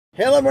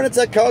Hello everyone, it's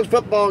that college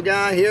football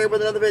guy here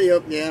with another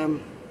video. Yeah,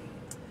 I'm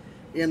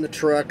in the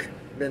truck,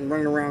 been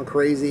running around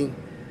crazy.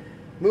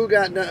 Move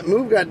got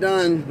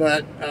done,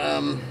 but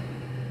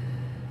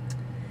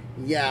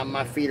yeah,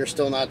 my feet are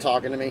still not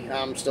talking to me.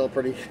 I'm still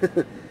pretty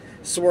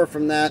sore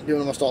from that, doing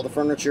almost all the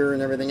furniture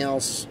and everything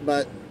else.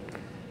 But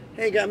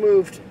hey, got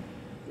moved,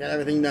 got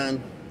everything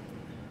done.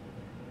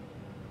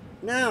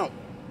 Now,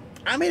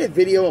 I made a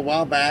video a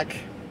while back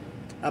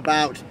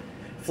about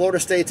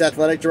Florida State's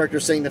athletic director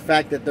saying the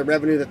fact that the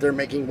revenue that they're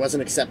making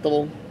wasn't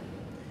acceptable.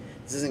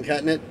 This isn't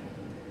cutting it.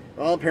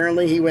 Well,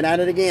 apparently he went at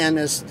it again,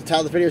 as the title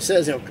of the video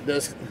says. You know,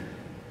 does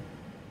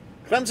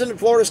Clemson and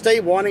Florida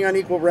State wanting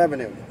unequal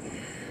revenue?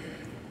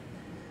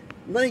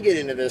 Let me get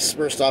into this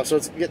first off. So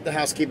let's get the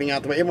housekeeping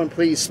out the way. Everyone,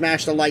 please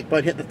smash the like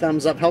button, hit the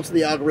thumbs up. Helps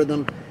the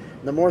algorithm.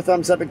 The more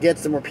thumbs up it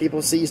gets, the more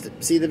people see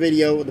the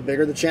video, the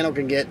bigger the channel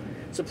can get.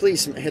 So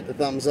please hit the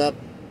thumbs up.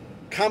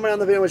 Comment on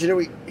the video, let you know,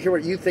 hear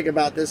what you think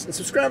about this, and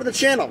subscribe to the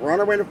channel. We're on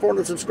our way to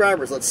 400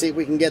 subscribers. Let's see if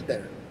we can get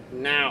there.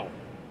 Now,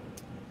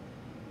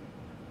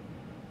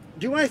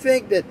 do I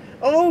think that,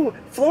 oh,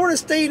 Florida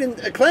State and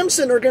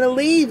Clemson are going to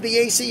leave the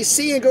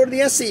ACC and go to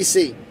the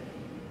SEC?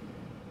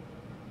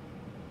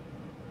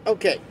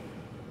 Okay.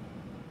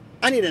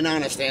 I need an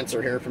honest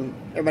answer here from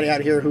everybody out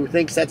here who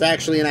thinks that's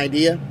actually an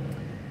idea.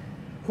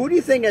 Who do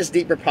you think has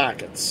deeper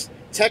pockets?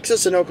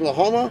 Texas and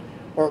Oklahoma?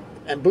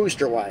 And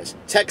booster-wise,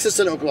 Texas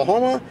and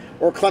Oklahoma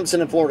or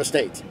Clemson and Florida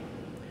State?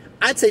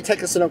 I'd say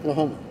Texas and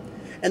Oklahoma.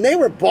 And they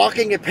were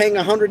balking at paying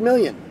 $100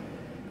 million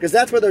because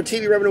that's where their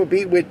TV revenue would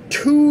be with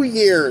 2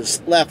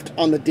 years left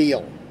on the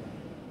deal.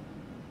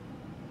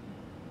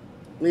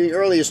 The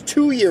earliest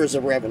 2 years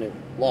of revenue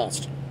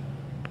lost.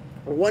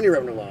 Or 1 year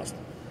revenue lost.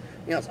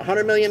 You know, it's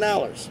 $100 million.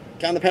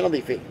 Count the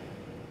penalty fee.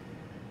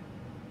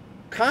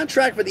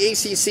 Contract for the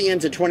ACC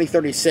ends in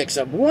 2036.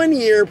 Of 1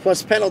 year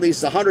plus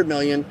penalties is $100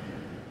 million.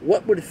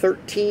 What would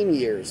 13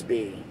 years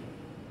be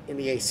in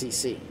the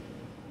ACC?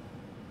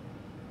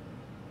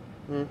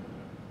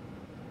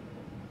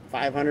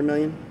 500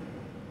 million?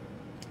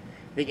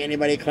 Think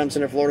anybody at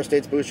Clemson or Florida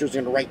State's boosters is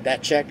going to write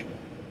that check?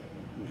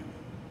 No.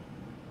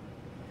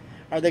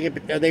 Are they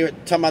talking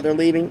about they're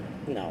leaving?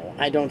 No,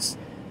 I don't.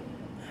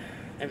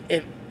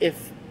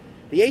 If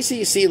the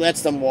ACC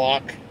lets them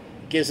walk,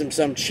 gives them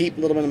some cheap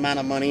little bit amount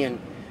of money, and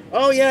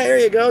oh, yeah, here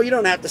you go. You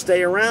don't have to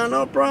stay around.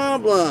 No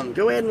problem.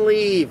 Go ahead and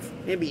leave.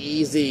 It'd be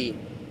easy.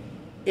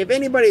 If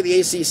anybody at the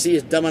ACC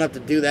is dumb enough to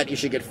do that, you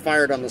should get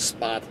fired on the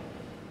spot.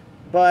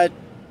 But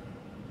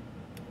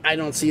I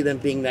don't see them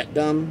being that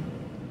dumb.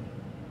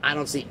 I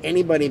don't see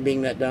anybody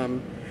being that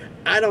dumb.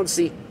 I don't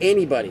see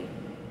anybody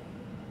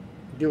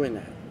doing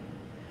that.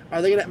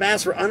 Are they going to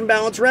ask for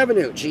unbalanced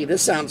revenue? Gee,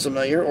 this sounds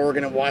familiar.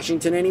 Oregon and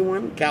Washington,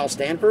 anyone? Cal,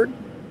 Stanford?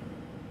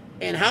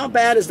 And how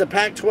bad is the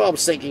Pac-12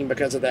 sinking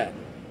because of that?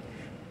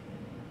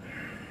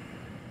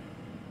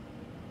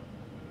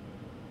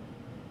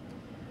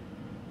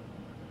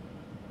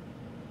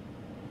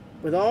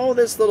 With all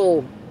this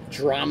little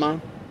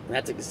drama, and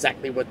that's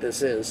exactly what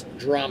this is,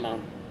 drama,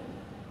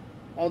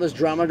 all this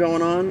drama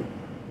going on,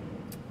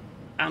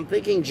 I'm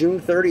thinking June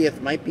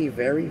 30th might be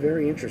very,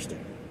 very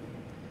interesting.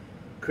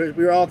 Because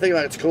we were all thinking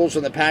about schools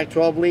from the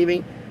Pac-12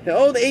 leaving.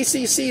 Oh, the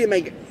ACC to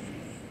make...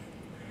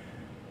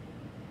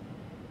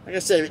 Like I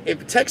said,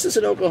 if Texas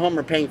and Oklahoma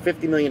are paying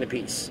 $50 million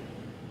apiece,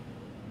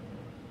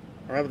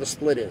 or however the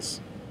split is,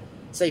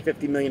 say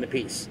 $50 million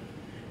apiece,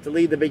 to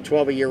lead the Big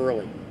 12 a year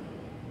early,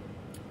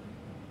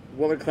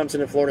 what would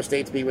Clemson and Florida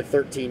State's be with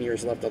 13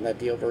 years left on that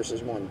deal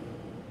versus 1?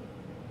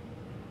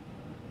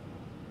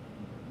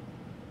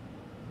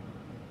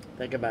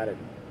 Think about it.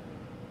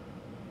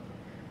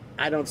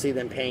 I don't see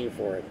them paying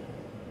for it.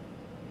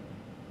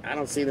 I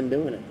don't see them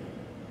doing it.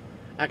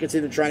 I could see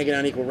them trying to get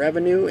unequal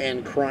revenue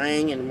and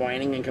crying and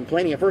whining and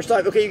complaining. And first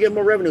off, okay, you get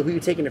more revenue. Who are you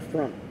taking it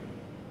from?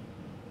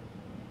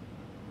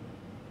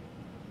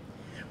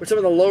 Where some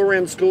of the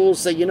lower-end schools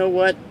say, you know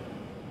what?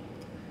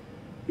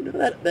 You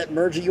know that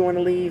merger you want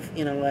to leave?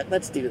 You know what?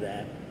 Let's do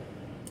that.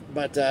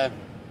 But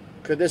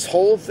could this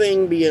whole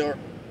thing be... Or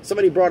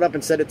somebody brought up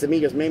and said it to me,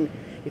 because maybe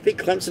you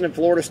think Clemson and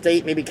Florida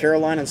State, maybe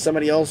Carolina and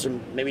somebody else, or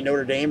maybe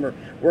Notre Dame, are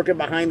working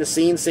behind the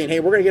scenes saying, hey,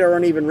 we're going to get our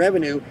uneven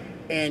revenue,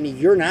 and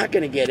you're not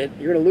going to get it.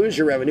 You're going to lose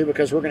your revenue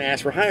because we're going to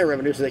ask for higher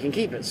revenue so they can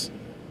keep us.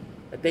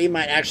 That they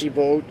might actually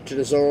vote to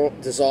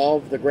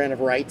dissolve the grant of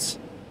rights.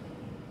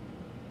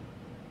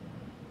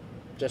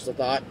 Just a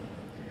thought.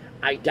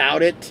 I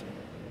doubt it.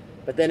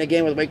 But then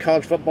again, with the way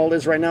college football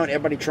is right now and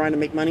everybody trying to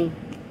make money,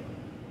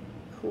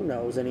 who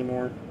knows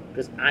anymore?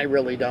 Because I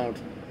really don't.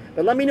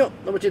 But let me know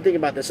what you think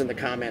about this in the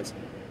comments.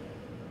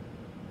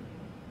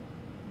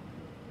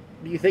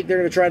 Do you think they're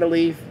going to try to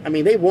leave? I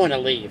mean, they want to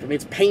leave. I mean,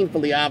 it's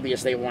painfully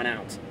obvious they want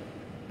out.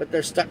 But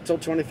they're stuck till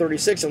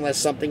 2036 unless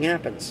something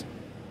happens.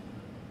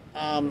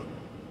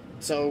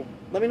 So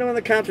let me know in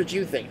the comments what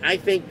you think. I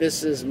think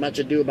this is much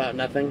ado about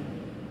nothing.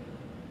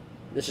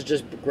 This is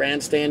just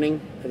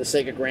grandstanding for the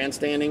sake of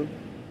grandstanding.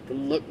 To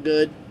look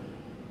good.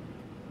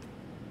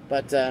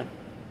 But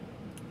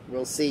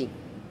we'll see.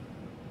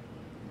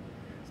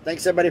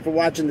 Thanks everybody for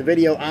watching the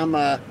video. I'm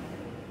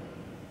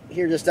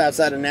here just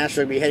outside of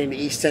Nashville. We'll be heading to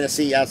East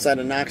Tennessee outside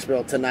of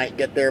Knoxville tonight.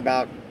 Get there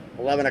about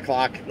 11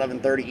 o'clock,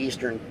 11:30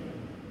 Eastern.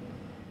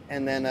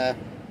 And then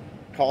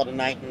call it a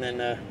night and then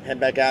head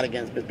back out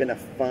again. It's been a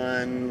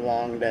fun,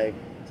 long day.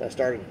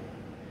 So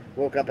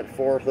woke up at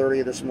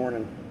 4:30 this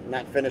morning,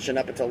 not finishing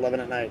up until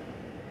 11 at night.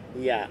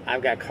 Yeah,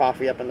 I've got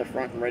coffee up in the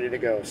front and ready to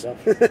go. So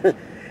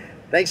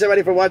thanks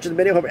everybody for watching the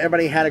video. Hope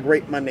everybody had a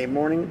great Monday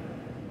morning.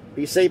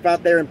 Be safe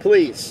out there and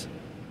please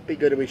be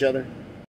good to each other.